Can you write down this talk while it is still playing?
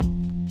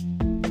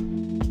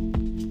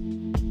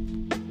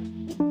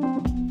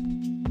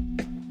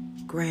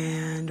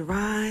Grand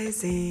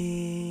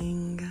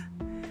Rising.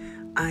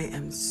 I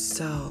am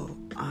so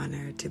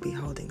honored to be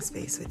holding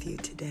space with you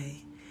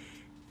today.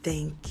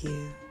 Thank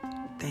you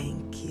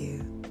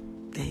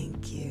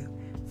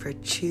for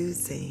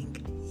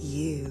choosing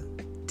you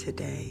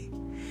today.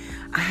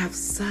 I have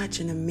such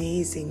an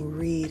amazing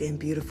read and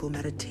beautiful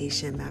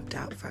meditation mapped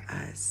out for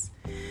us.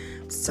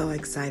 I'm so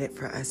excited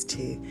for us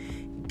to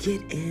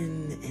get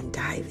in and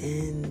dive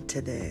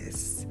into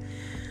this.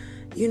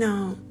 You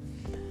know,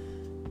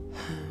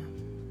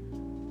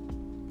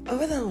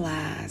 over the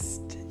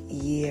last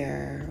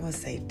year, let's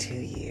say 2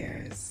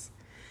 years,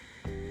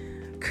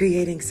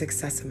 creating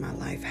success in my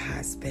life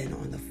has been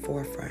on the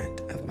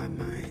forefront of my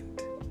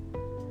mind.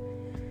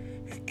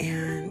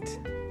 And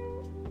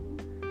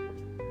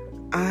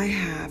I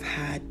have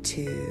had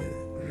to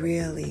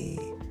really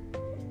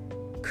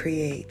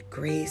create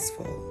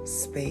graceful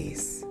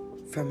space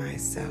for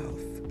myself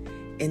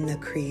in the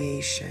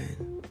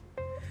creation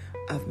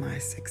of my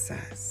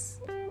success.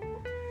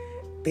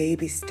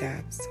 Baby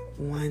steps,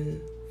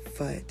 one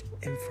foot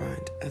in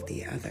front of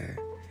the other,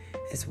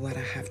 is what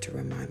I have to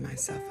remind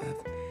myself of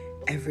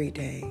every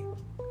day.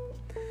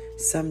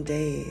 Some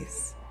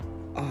days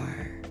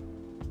are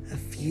a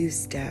few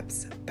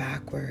steps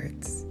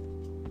backwards,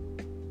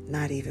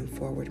 not even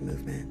forward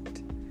movement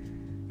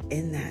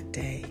in that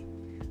day.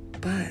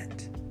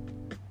 But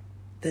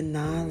the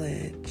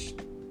knowledge,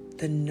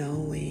 the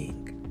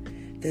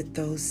knowing that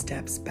those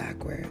steps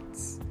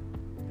backwards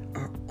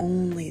are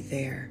only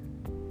there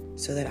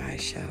so that I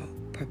shall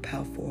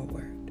propel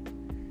forward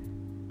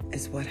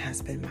is what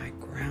has been my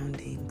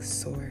grounding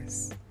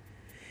source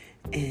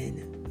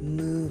in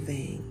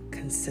moving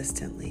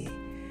consistently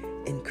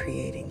in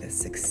creating the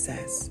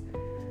success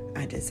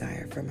I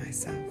desire for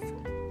myself.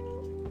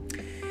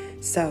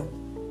 So,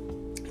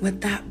 with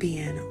that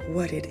being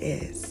what it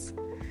is,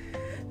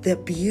 the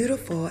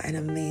beautiful and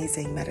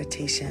amazing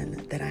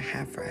meditation that I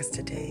have for us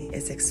today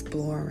is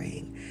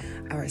exploring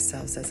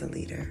ourselves as a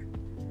leader.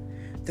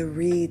 The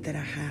read that I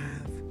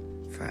have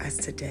for us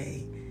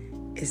today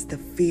is The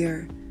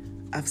Fear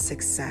of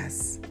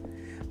Success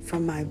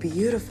from my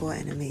beautiful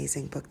and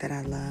amazing book that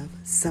I love,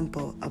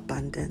 Simple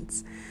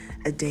Abundance,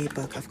 a day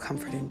book of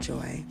comfort and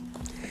joy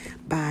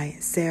by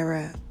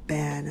Sarah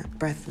Ban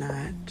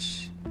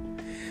Breathnach.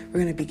 We're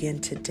going to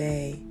begin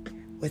today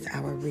with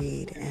our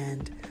read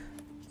and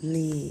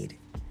lead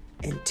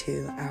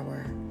into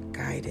our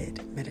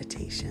guided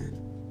meditation.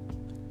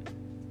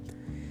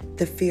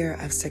 The fear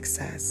of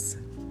success.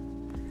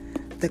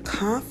 The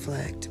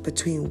conflict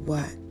between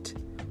what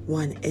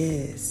one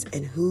is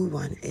and who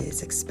one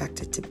is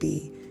expected to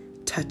be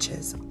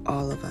touches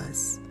all of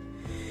us.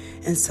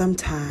 And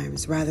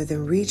sometimes, rather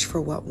than reach for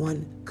what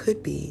one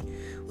could be,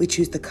 we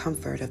choose the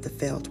comfort of the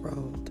failed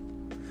road,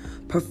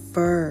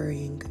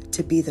 preferring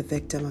to be the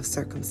victim of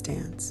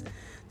circumstance,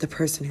 the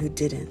person who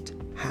didn't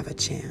have a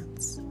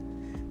chance.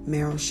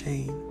 Meryl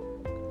Shane.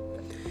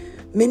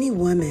 Many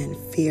women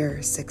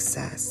fear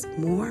success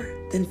more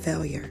than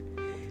failure.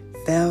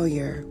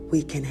 Failure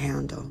we can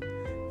handle.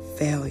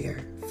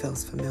 Failure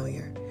feels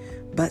familiar.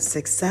 But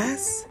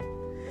success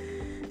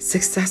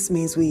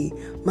means we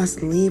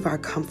must leave our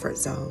comfort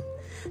zone,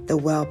 the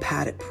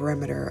well-padded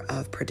perimeter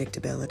of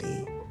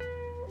predictability.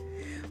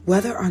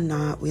 Whether or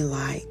not we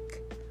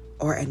like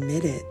or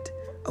admit it,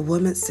 a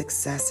woman's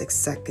success is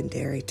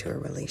secondary to her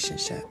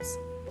relationships.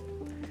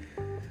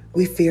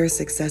 We fear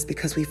success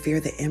because we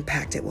fear the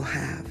impact it will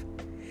have,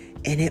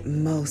 and it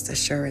most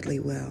assuredly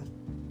will.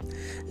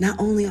 Not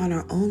only on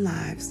our own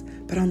lives,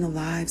 but on the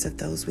lives of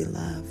those we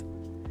love.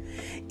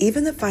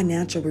 Even the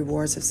financial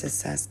rewards of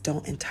success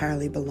don't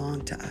entirely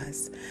belong to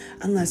us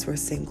unless we're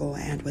single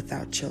and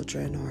without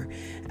children or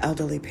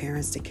elderly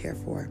parents to care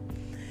for.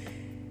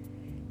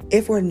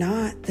 If we're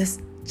not,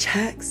 the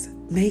checks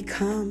may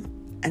come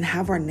and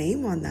have our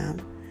name on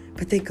them,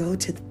 but they go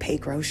to pay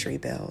grocery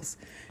bills,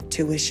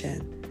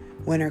 tuition,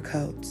 winter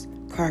coats,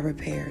 car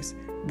repairs,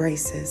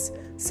 braces,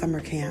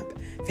 summer camp,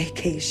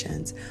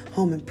 vacations,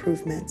 home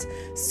improvements,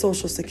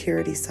 Social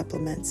Security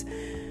supplements,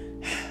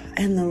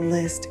 and the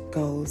list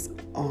goes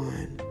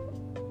on.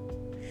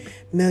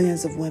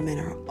 Millions of women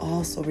are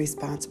also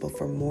responsible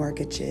for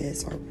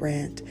mortgages or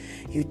rent,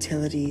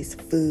 utilities,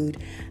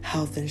 food,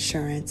 health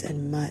insurance,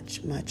 and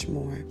much, much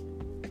more.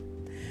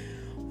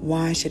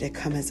 Why should it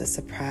come as a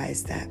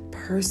surprise that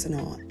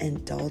personal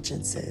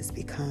indulgences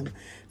become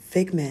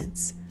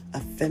figments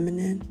of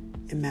feminine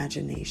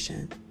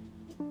imagination?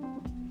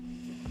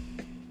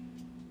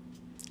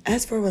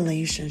 As for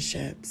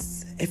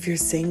relationships, if you're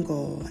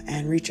single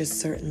and reach a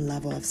certain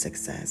level of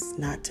success,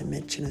 not to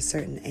mention a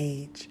certain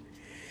age,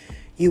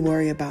 you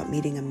worry about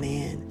meeting a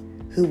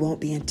man who won't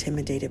be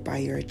intimidated by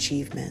your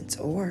achievements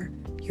or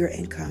your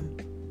income.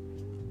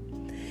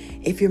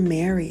 If you're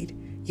married,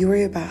 you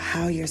worry about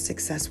how your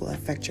success will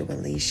affect your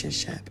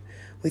relationship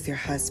with your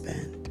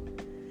husband.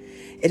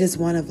 It is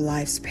one of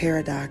life's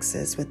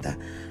paradoxes. With the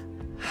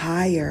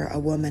higher a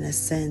woman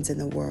ascends in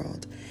the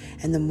world,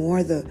 and the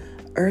more the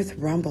earth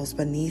rumbles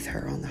beneath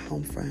her on the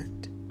home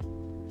front.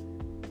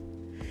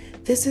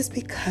 This is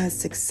because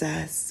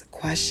success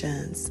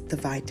questions the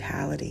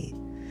vitality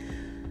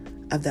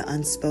of the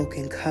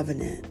unspoken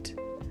covenant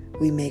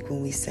we make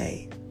when we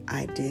say,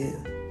 I do.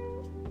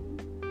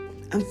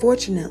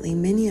 Unfortunately,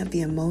 many of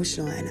the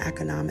emotional and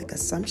economic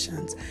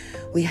assumptions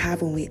we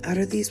have when we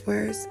utter these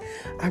words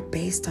are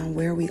based on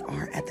where we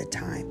are at the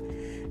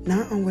time,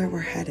 not on where we're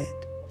headed.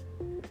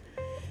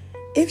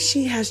 If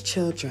she has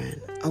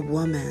children, a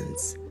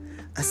woman's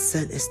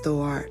assent is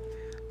thwarted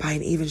by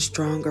an even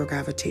stronger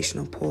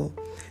gravitational pull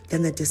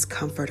than the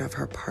discomfort of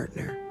her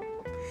partner.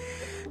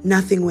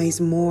 Nothing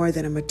weighs more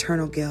than a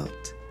maternal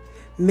guilt.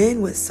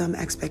 Men with some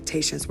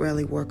expectations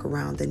rarely work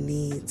around the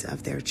needs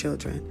of their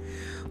children.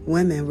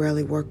 Women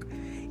rarely work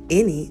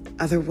any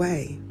other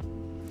way.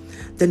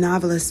 The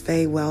novelist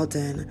Faye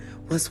Weldon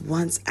was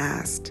once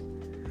asked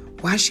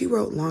why she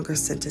wrote longer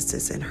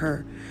sentences in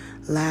her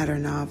latter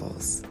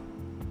novels.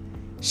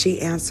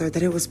 She answered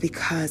that it was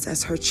because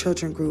as her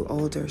children grew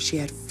older, she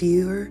had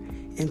fewer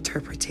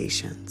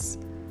interpretations.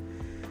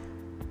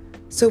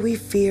 So we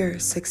fear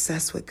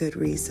success with good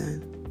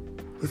reason.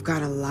 We've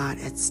got a lot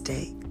at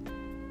stake.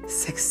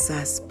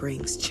 Success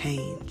brings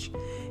change,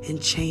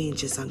 and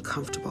change is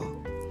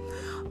uncomfortable.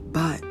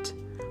 But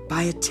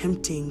by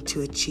attempting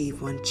to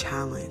achieve one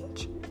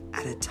challenge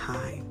at a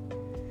time,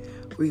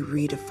 we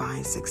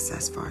redefine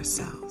success for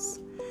ourselves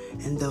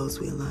and those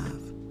we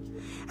love.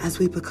 As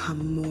we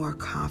become more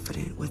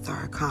confident with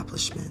our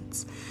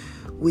accomplishments,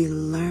 we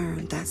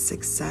learn that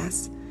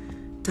success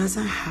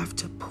doesn't have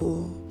to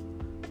pull,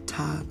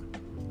 tug,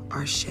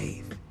 or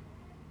shave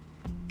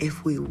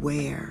if we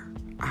wear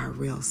our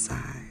real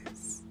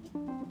size.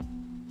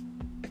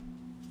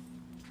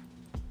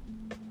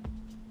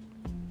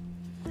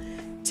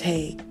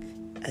 Take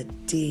a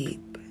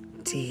deep,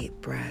 deep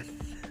breath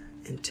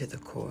into the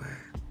core.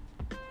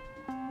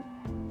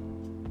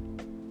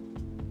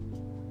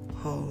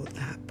 Hold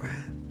that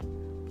breath.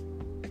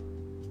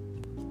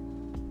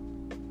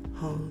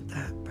 Hold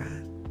that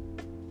breath.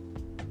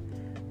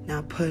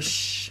 Now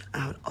push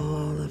out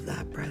all of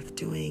that breath,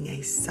 doing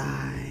a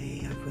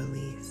sigh of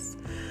release.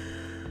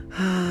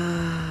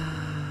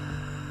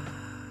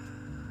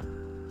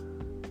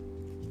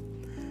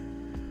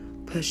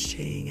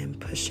 Pushing and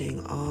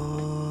pushing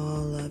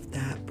all of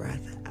that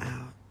breath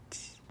out.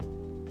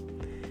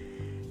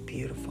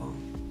 Beautiful.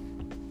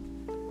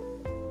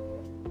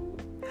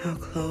 Now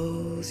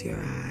close your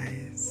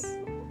eyes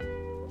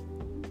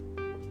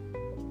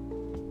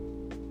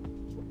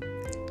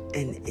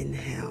and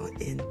inhale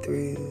in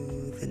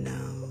through the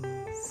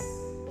nose.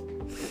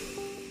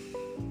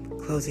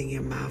 Closing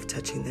your mouth,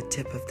 touching the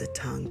tip of the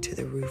tongue to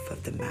the roof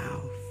of the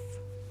mouth.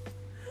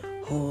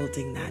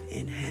 Holding that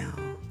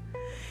inhale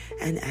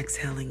and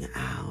exhaling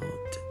out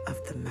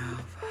of the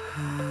mouth.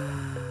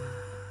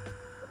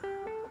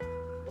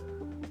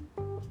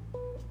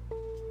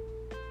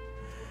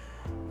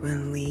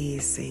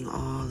 Releasing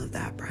all of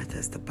that breath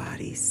as the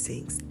body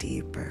sinks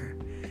deeper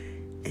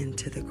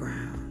into the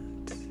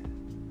ground.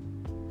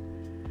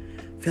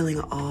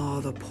 Feeling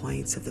all the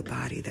points of the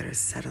body that are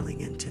settling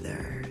into the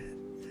earth.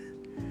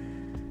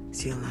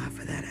 So you allow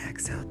for that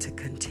exhale to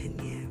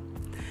continue.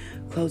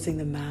 Closing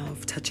the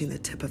mouth, touching the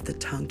tip of the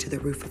tongue to the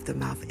roof of the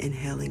mouth,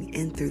 inhaling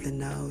in through the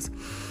nose.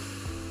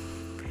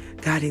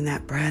 Guiding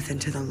that breath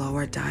into the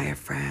lower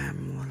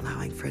diaphragm,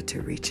 allowing for it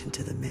to reach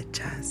into the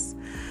mid-chest.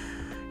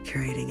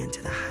 Curating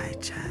into the high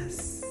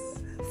chest,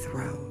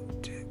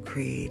 throat,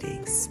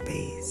 creating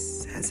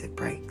space as it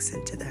breaks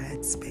into the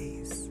head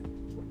space.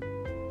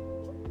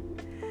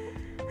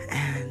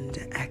 And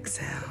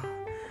exhale,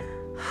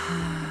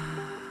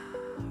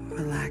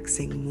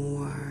 relaxing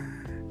more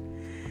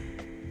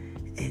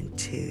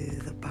into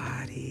the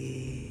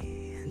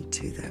body,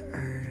 into the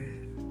earth.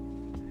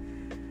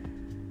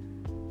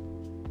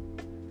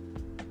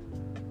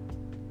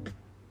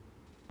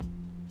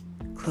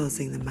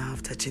 Closing the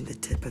mouth, touching the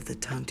tip of the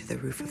tongue to the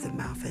roof of the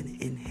mouth,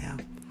 and inhale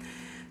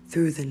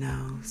through the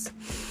nose.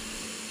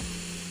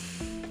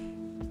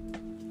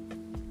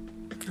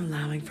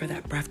 Allowing for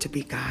that breath to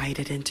be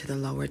guided into the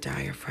lower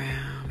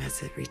diaphragm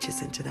as it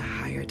reaches into the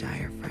higher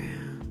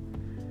diaphragm.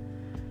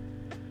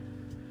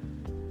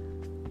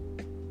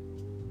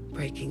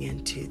 Breaking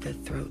into the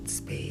throat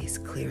space,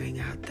 clearing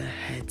out the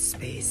head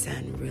space,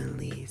 and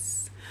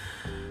release.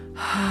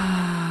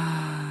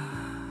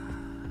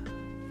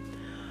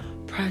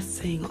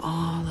 Pressing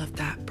all of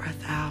that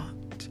breath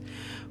out,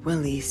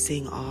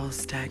 releasing all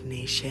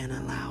stagnation,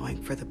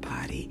 allowing for the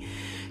body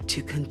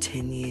to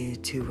continue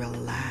to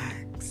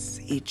relax,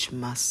 each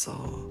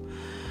muscle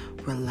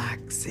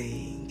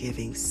relaxing,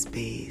 giving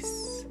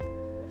space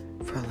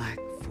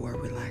for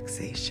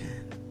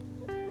relaxation.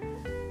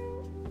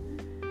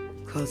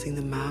 Closing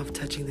the mouth,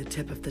 touching the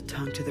tip of the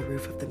tongue to the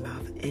roof of the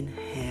mouth.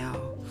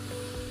 Inhale,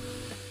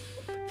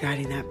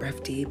 guiding that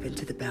breath deep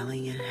into the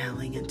belly,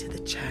 inhaling into the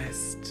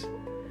chest,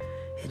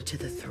 into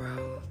the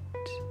throat,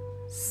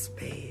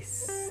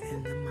 space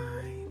in the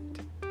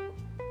mind.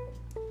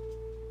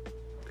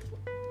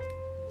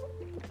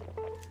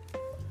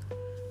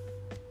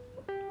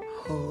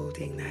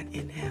 Holding that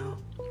inhale.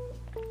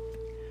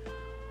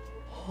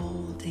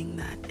 holding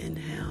that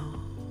inhale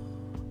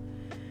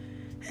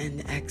and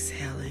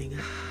exhaling.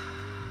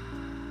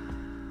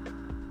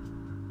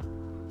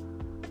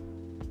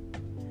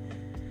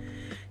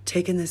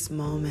 Taking this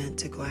moment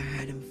to go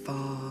ahead and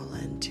fall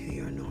into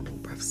your normal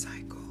breath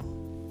cycle.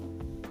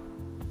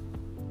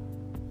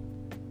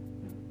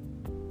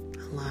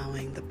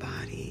 Allowing the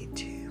body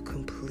to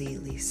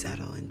completely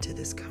settle into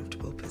this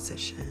comfortable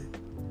position.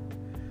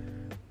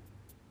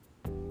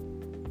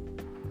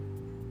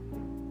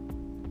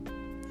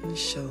 The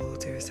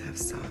shoulders have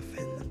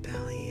softened, the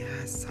belly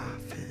has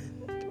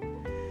softened,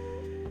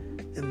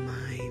 the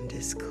mind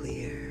is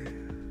clear.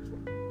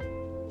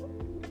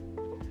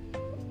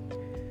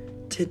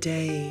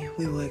 Today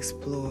we will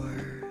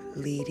explore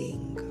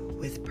leading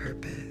with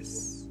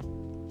purpose.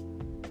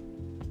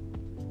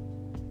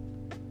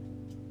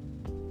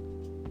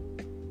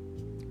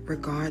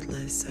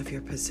 Regardless of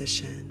your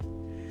position,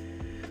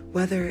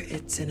 whether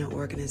it's in an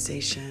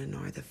organization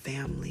or the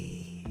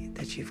family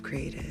that you've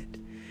created,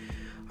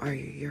 or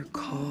you're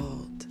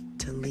called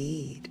to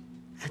lead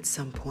at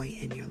some point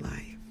in your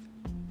life.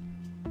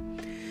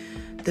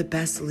 The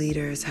best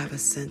leaders have a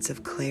sense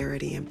of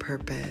clarity and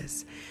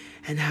purpose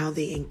and how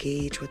they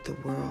engage with the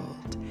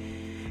world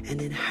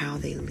and in how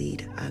they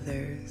lead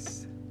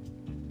others.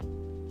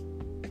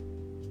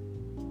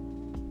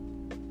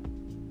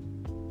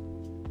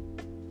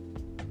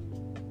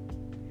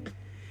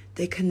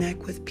 They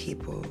connect with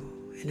people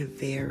in a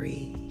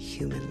very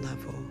human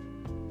level.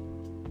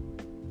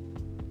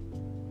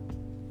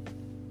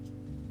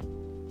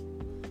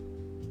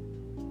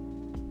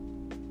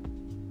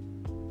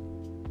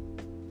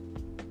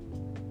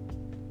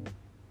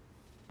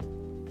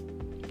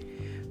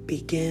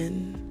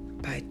 Begin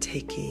by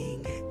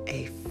taking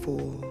a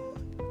full,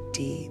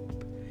 deep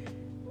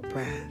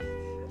breath,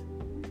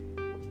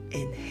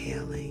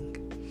 inhaling,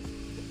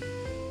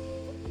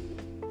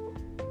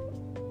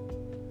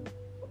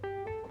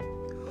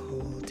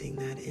 holding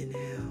that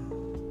inhale,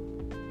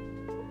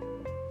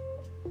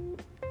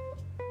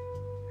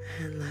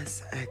 and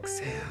let's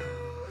exhale.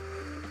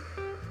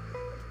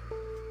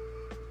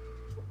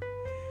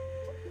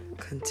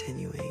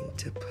 Continuing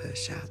to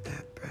push out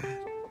that breath.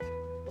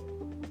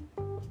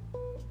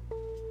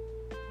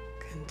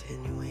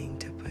 Continuing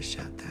to push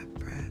out that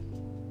breath.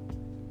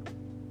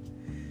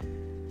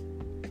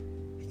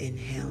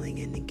 Inhaling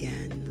and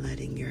again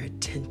letting your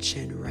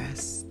attention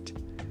rest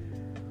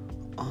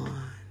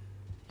on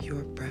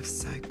your breath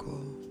cycle.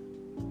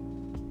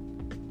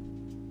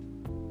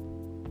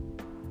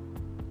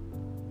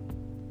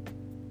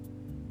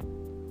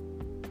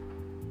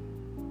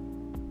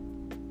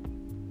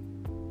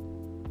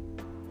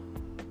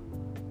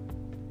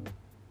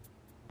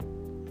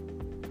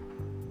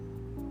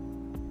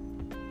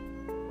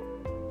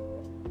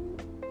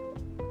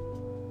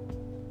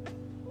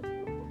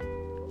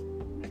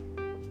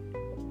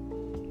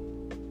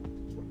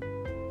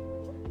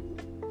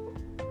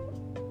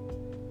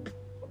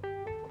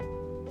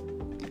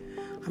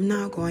 I'm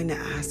not going to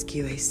ask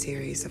you a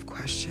series of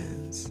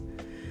questions,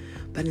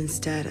 but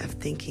instead of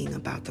thinking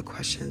about the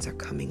questions or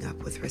coming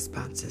up with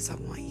responses, I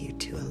want you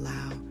to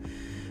allow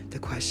the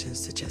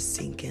questions to just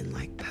sink in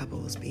like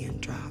pebbles being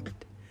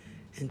dropped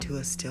into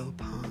a still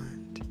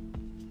pond.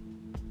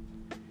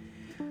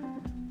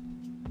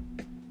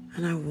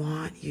 And I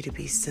want you to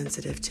be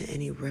sensitive to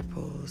any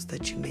ripples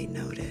that you may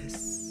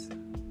notice.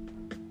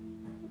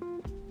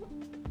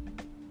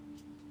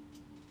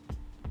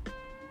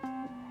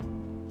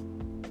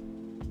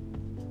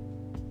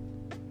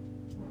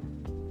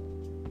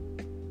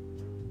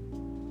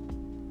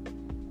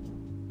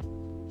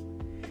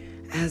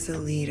 As a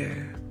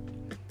leader,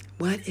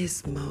 what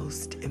is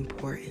most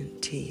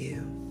important to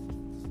you?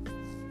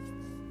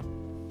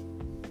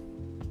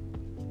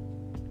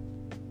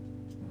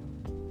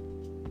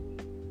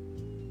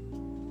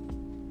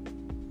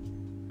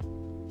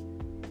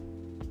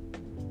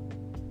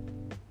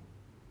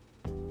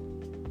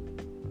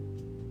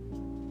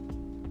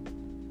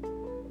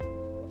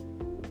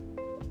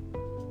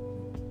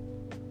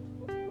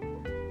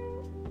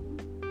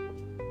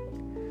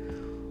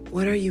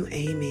 What are you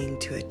aiming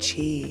to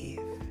achieve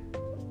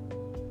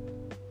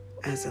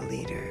as a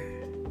leader?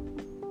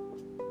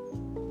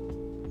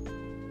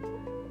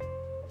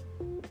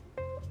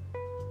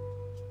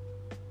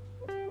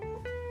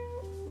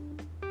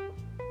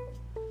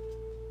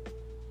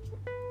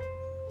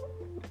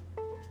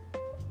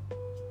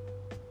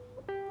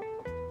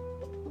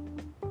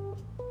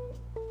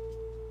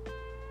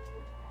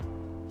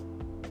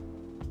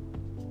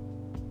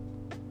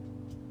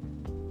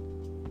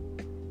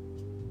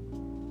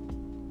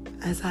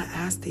 As I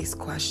ask these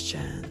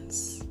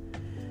questions,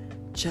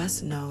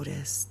 just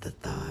notice the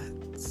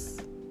thoughts,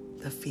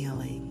 the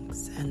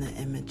feelings, and the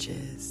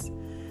images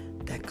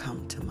that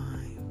come to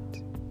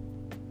mind.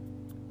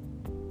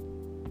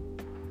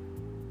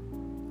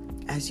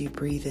 As you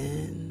breathe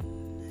in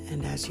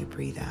and as you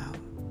breathe out.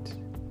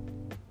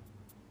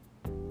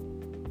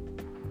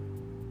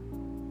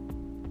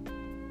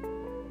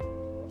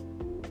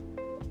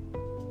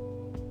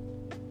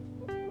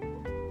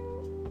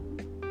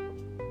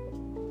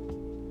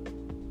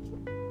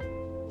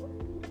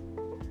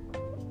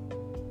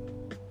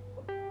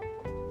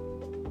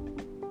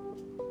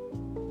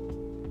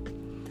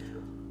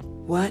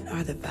 What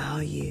are the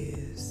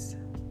values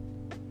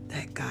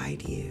that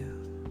guide you?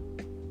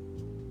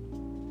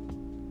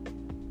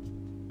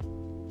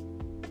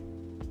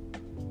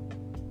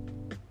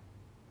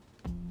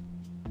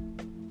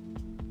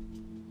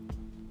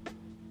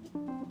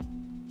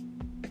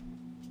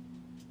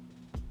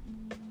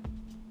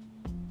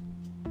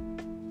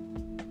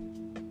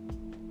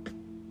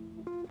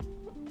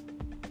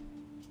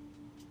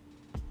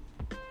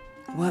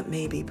 What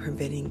may be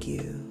preventing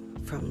you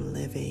from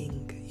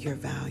living your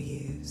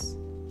values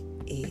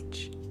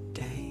each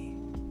day?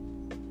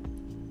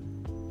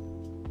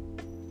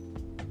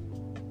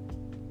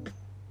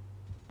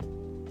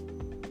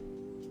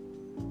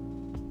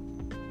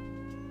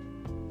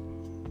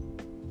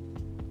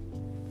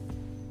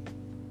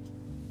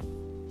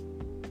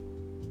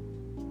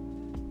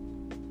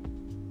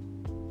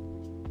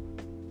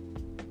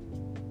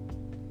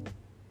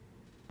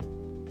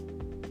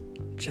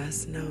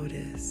 Just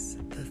notice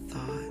the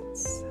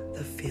thoughts,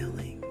 the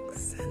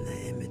feelings, and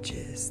the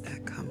images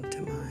that come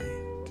to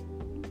mind.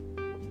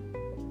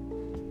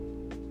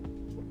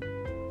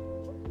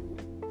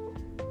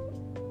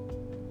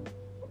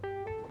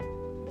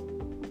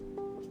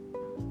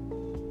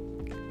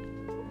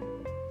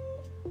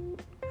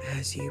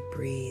 As you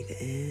breathe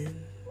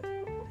in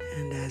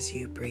and as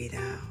you breathe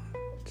out,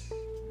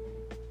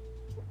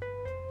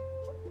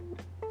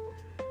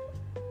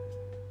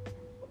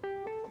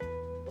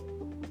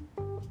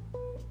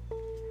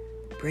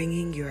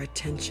 bringing your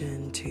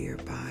attention to your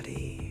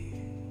body,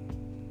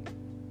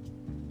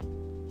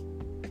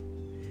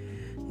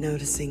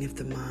 noticing if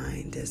the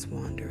mind is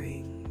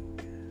wandering,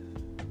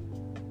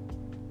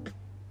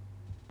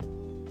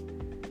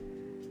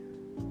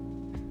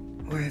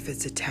 or if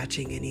it's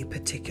attaching any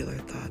particular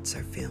thoughts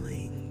or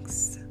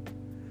feelings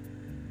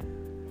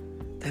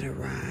that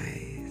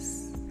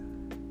arise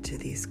to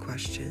these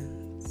questions.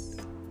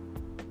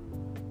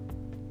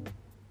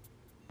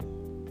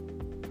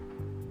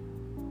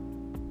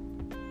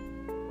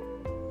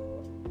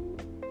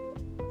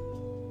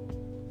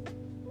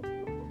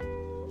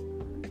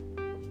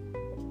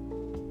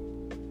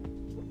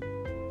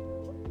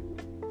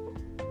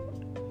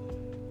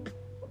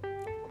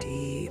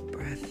 Deep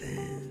breath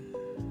in.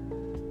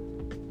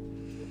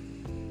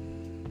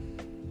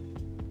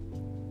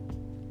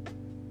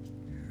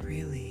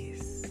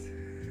 Release.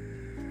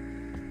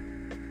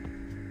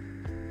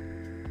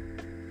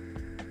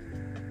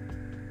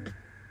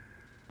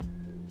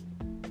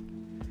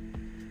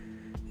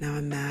 Now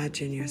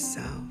imagine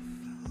yourself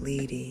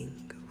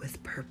leading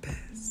with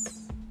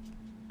purpose.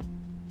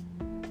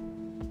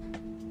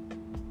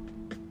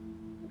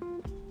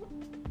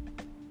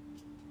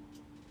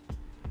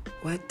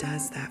 What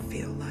does that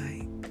feel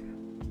like?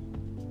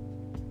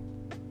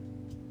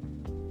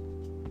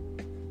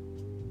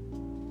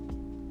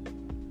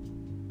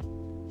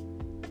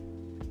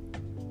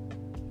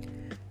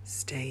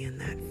 Stay in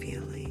that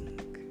feeling.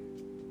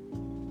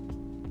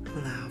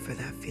 Allow for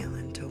that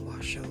feeling to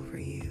wash over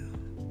you.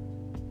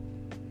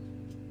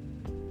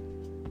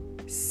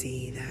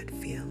 See that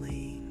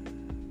feeling.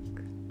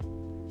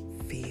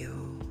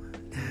 Feel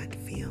that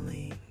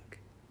feeling.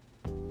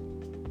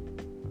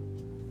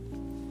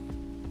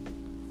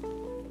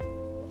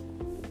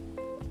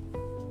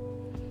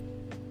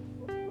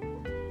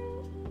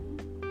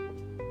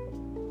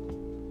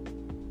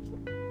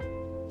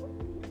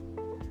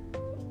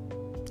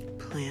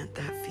 Plant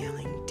that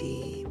feeling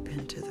deep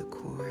into the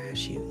core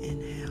as you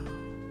inhale.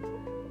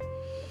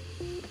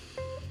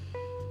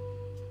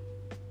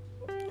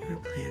 We're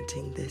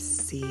planting this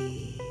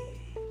seed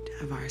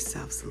of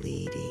ourselves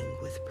leading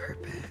with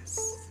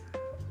purpose.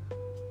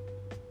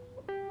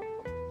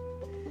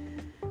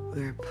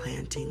 We're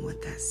planting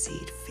what that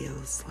seed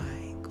feels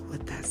like,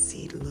 what that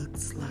seed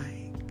looks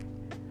like.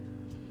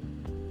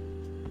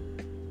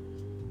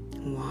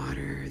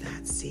 Water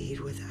that seed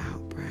with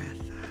out breath.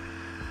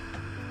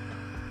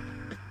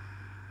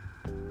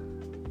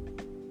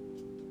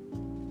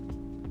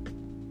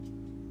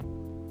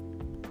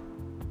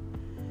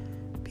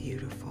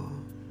 Beautiful.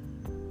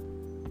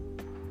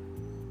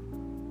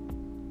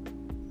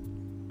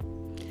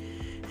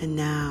 And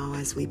now,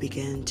 as we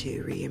begin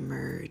to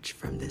re-emerge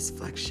from this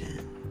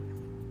flexion,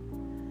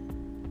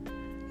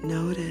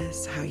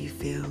 notice how you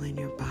feel in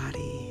your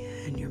body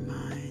and your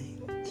mind.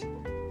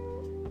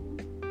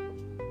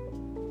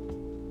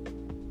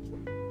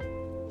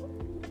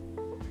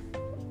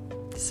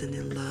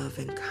 Sending love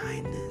and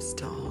kindness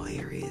to all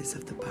areas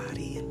of the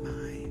body and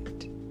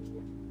mind.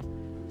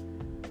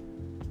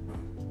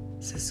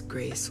 This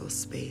graceful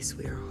space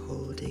we are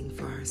holding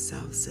for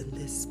ourselves in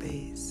this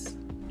space.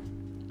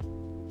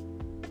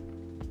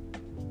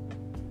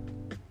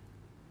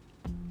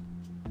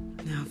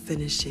 Now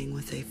finishing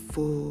with a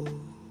full,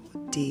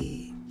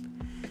 deep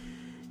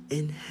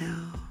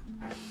inhale.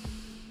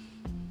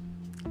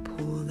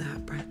 Pull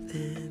that breath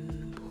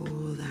in,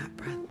 pull that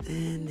breath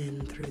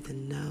in through the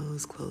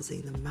nose,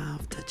 closing the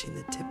mouth, touching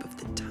the tip of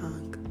the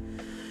tongue,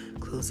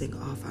 closing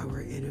off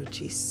our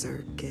energy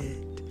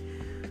circuit.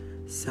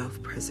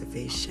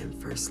 Self-preservation,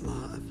 first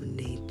law of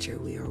nature.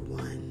 We are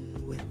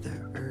one with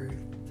the earth.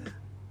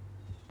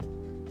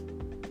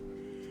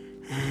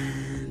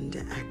 And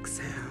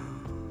exhale.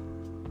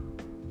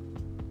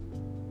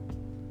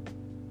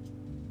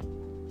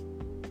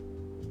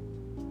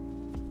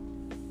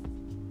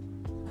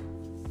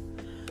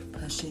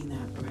 Pushing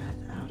that breath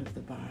out of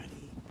the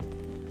body.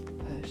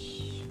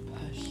 Push,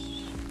 push,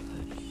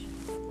 push.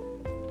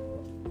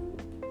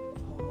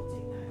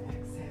 Holding that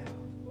exhale.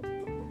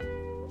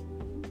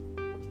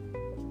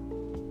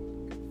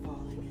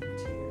 Falling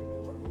into your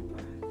normal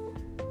breath.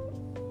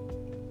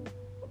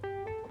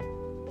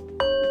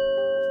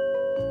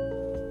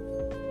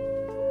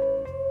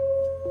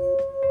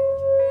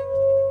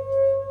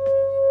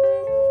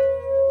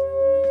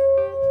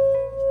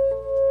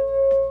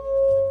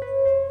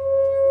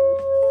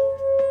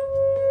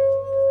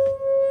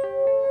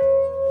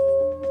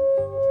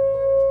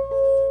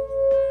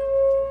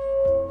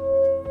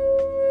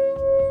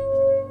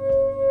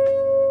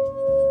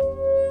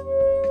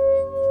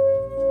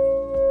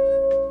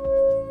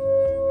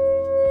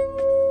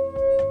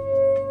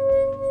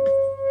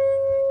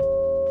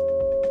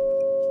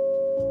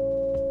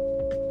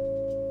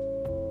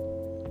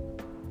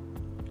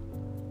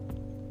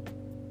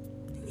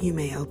 You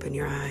may open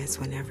your eyes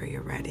whenever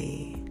you're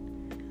ready.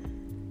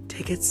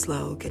 Take it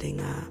slow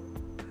getting up.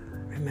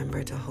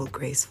 Remember to hold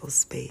graceful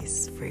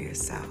space for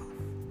yourself.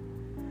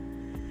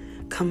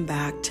 Come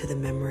back to the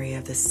memory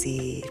of the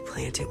seed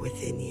planted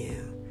within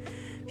you,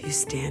 you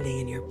standing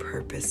in your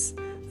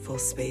purposeful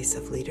space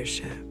of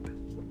leadership.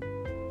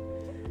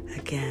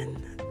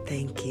 Again,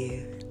 thank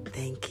you,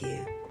 thank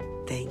you,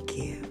 thank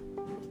you.